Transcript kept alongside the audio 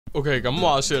OK， 咁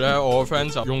話說咧，我個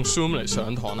friend 就用 Zoom 嚟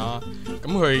上堂啦。咁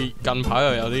佢近排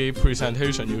又有啲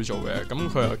presentation 要做嘅，咁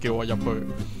佢又叫我入去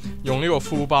用呢個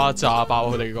full bar炸爆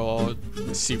佢哋個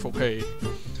伺服器。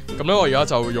咁咧我而家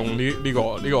就用呢個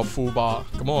full bar，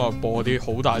咁我就播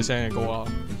啲好大聲嘅歌啦。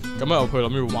咁又佢諗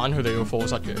住玩佢哋個課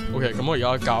室嘅。OK， 咁我而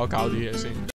家教一教啲嘢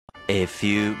先。A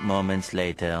few moments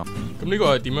later， 咁呢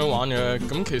個係點樣玩嘅咧？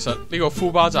咁其實呢個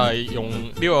full bar 就係用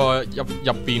呢個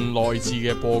入邊內置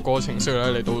嘅播歌程式咧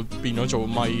嚟到變咗做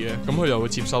咪嘅，咁佢就會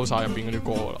接收晒入邊嗰啲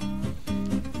歌啦。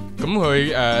咁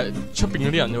佢出邊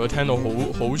嗰啲人就會聽到好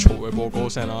嘈嘅播歌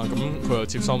聲啦，咁佢又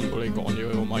接收唔到你講嘢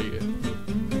嗰個咪嘅。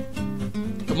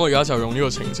咁我而家就用呢個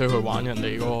程式去玩人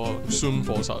哋嗰個 Zoom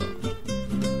課室啦。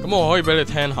咁我可以俾你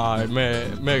聽下係咩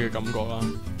嘅感覺啦。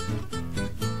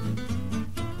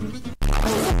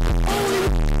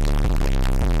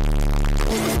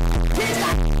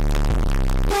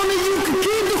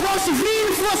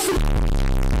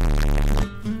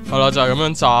係啦，就係咁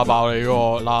樣炸爆你個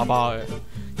喇叭嘅。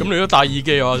咁你如果戴耳機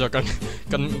嘅話，就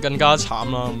更加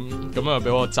慘啦。咁啊，俾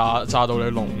我炸到你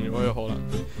聾咗有可能，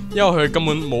因為佢根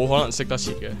本冇可能識得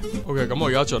切嘅。OK， 咁我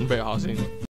而家準備下先。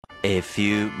A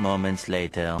few moments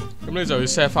later， 咁你就要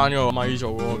set 翻嗰個咪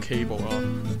做嗰個 cable 啦。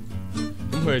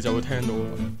咁佢哋就會聽到啦。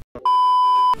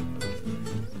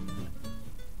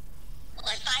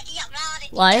喂，快啲入啦！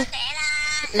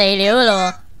喂，嚟料㗎啦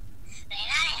喎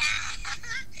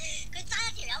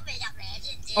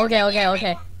！OK。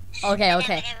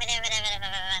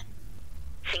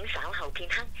請稍後片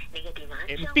刻，你嘅電話。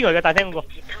邊個嚟嘅大廳嗰個？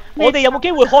我哋有冇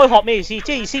機會開學咩意思？即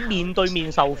係意思面對面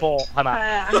授課係咪？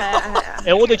係啊。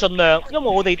我哋盡量，因為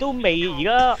我哋都未而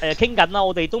家傾緊啦，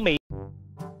我哋都未。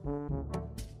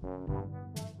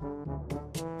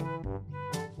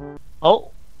好，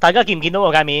大家見唔見到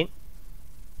個界面？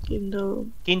見到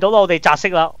啦，我哋擲色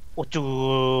啦。我做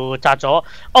擲咗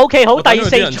 ，OK 好，第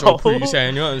四組，好第四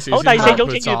組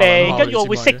請預備，跟住我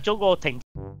會熄咗個停。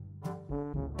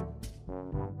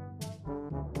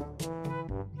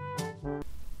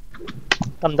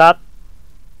得唔得？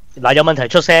嗱，有問題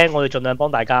出聲，我哋盡量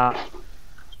幫大家。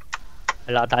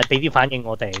係啦，但係俾啲反應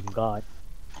我哋，唔該。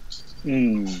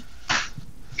誒，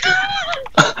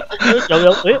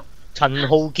陳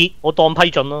浩傑，我當批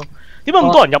准咯。點解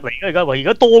咁多人入嚟咧？而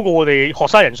家多過我哋學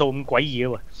生人數咁詭異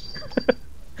啊！喂。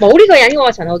冇呢個人嘅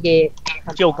喎，陳浩傑。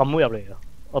之後咁入嚟啊！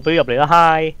我俾佢入嚟啦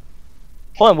 ，hi。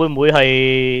可能會唔會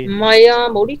係？唔係啊，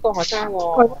冇呢個學生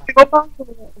喎。嗰班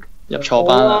入錯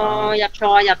班啦。入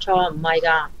錯，唔係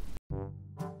㗎。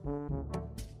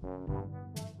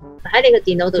喺你個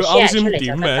電腦度 share 出嚟就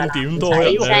得㗎啦。點多人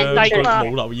咧？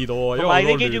冇留意到啊，因為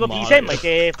你記住個 percent 唔係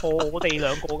嘅課我哋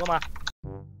兩個㗎嘛。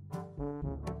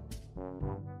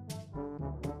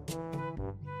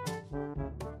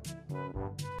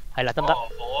係啦，得唔得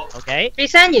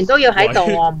 ？OK。present 完都要喺度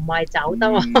喎，唔係走得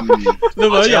喎。你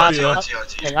咪喺入邊啊？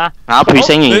明啊？啊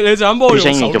present 完，你就咁幫我用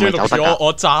手機錄住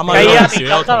我炸咪嗰陣時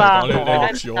咧，我同你講你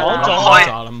錄住我炸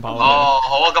撚炮。哦，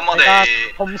好啊，咁我哋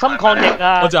同心抗疫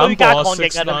啊，居家抗疫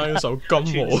啊，手金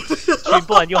我，全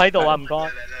部人要喺度啊，唔該。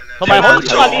同埋可以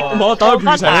出啲，我打開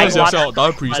preset 嗰陣時，我打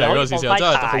開 preset 嗰陣時，真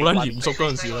係好撚嚴肅嗰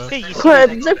陣時咧。佢係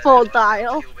唔識放大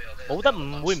咯。冇得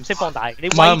唔會唔識放大，你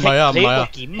唔係啊，你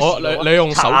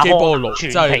用手機幫我錄，即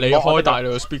係你開大你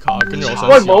個 speaker，跟住我想。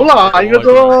喂，唔好難嘅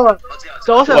啫，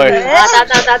左上邊。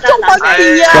中文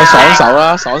字啊！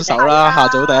爽手啦，下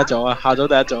組第一組啊，下組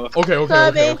第一組。OK。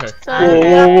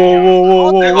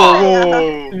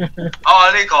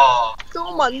呢個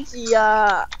中文字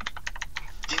啊！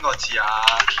邊個字啊？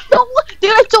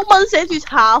點解中文寫住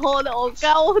查看啊？我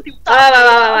鳩點打？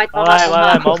喂，冇，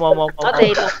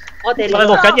我哋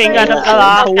錄緊影㗎，得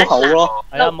啦，粗口咯。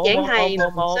係啦，冇，冷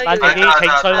靜啲，情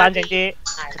緒冷靜啲。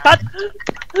得，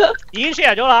已經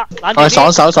share 咗啦，冷靜啲。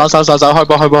爽手，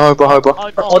開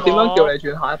波。我點樣叫你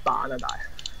轉下一版啊？大？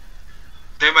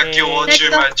你咪叫我轉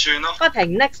咪轉咯。不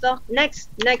停 next 咯 ，next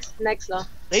咯。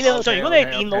你理論上，如果你係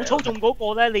電腦操縱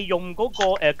嗰個咧，你用嗰個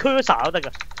cursor 都得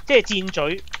㗎，即係箭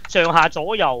嘴上下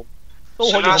左右都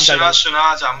可以控制到。算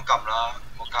啦，就咁撳啦，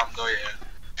冇搞咁多嘢。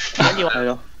唔緊要啊，係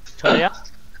咯，隨你啊，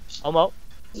好唔好？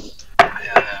係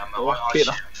啊，咪開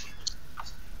始。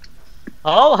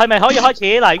好，係咪可以開始？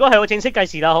嗱，如果係我正式計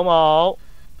時啦，好唔好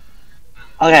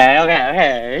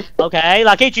 ？OK，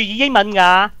嗱，記住以英文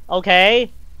㗎 ，OK，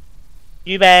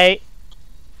 預備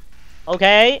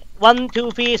 ，OK， 1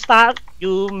 2 3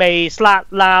 start。You may start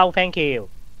now. Thank you.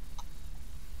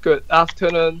 Good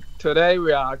afternoon. Today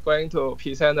we are going to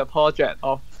present a project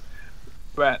of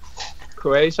bread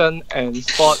creation and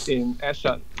sport in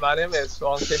action. My name is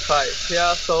Wang Kifai.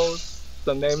 Here shows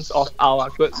the names of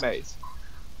our good mates.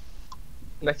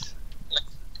 Next.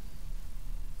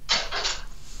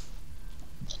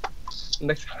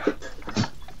 next.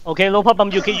 Okay, no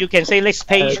problem. You can say next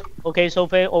page. Okay, so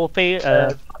the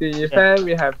event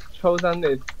we have chosen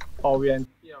is orienteering.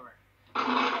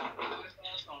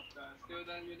 Members of the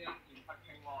student union in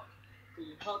Taiwan. The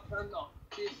important of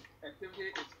this activity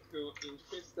is to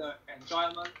increase the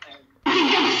enjoyment and.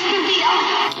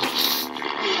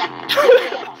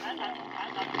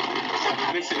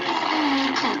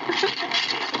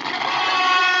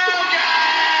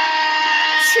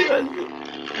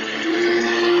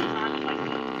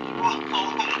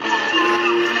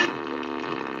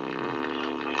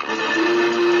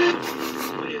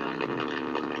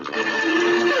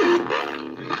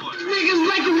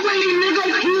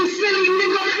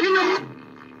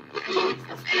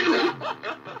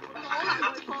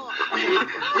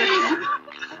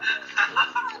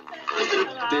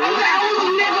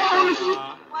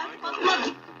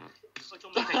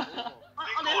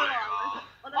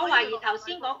 我懷疑頭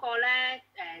先嗰個咧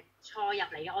錯入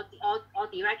嚟嘅，我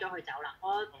direct 咗佢走啦，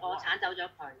我鏟走咗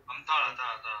佢。咁得啦。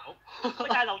好，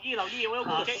但係留意，我有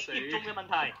個嚴重嘅問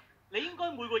題。你應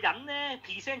該每個人咧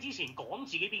present 之前講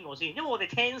自己邊個先，因為我哋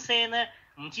聽聲咧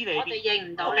唔知你。我哋認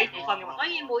唔到你哋，分㗎嘛。所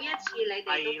以每一次你哋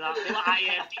係啦，你話嗌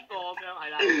嘅邊個咁樣係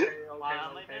啦，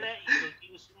話咩咧要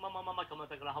乜咁就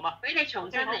得㗎啦，好嗎？俾你重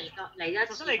新嚟過，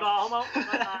重新嚟過，好冇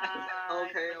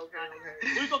OK。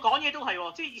每個講嘢都係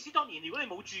喎，即係意思當然，如果你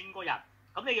冇轉過人，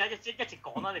咁你一直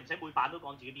講啦，你唔使每版都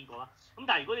講自己邊個啦。咁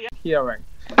但係如果你Hearing.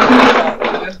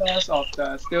 Members of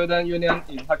the student union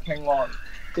in Taiwan.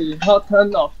 The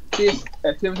importance of this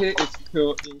activity is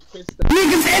to increase the.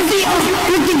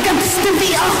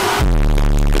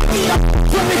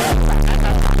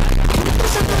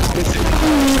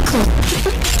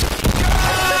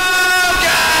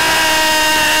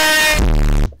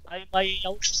係咪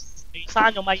有未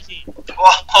閂咗咪先？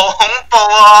哇，好恐怖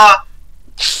啊！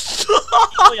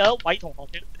都有一位同學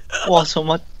嘅。哇，做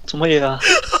乜嘢啊？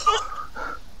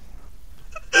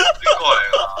邊個嚟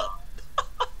㗎？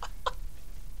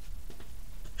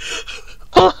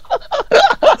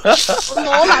我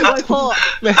攞埋佢波啊！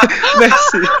咩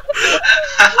事？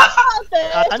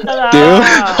等等啊！屌，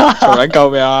做緊救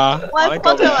命啊！喂，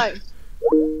幫佢嚟。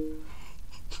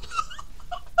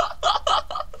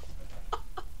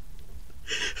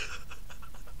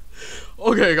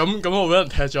OK， 咁我俾人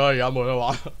踢咗，而家冇得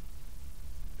玩。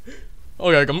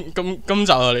OK， 咁今集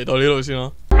就嚟到呢度先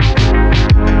啦。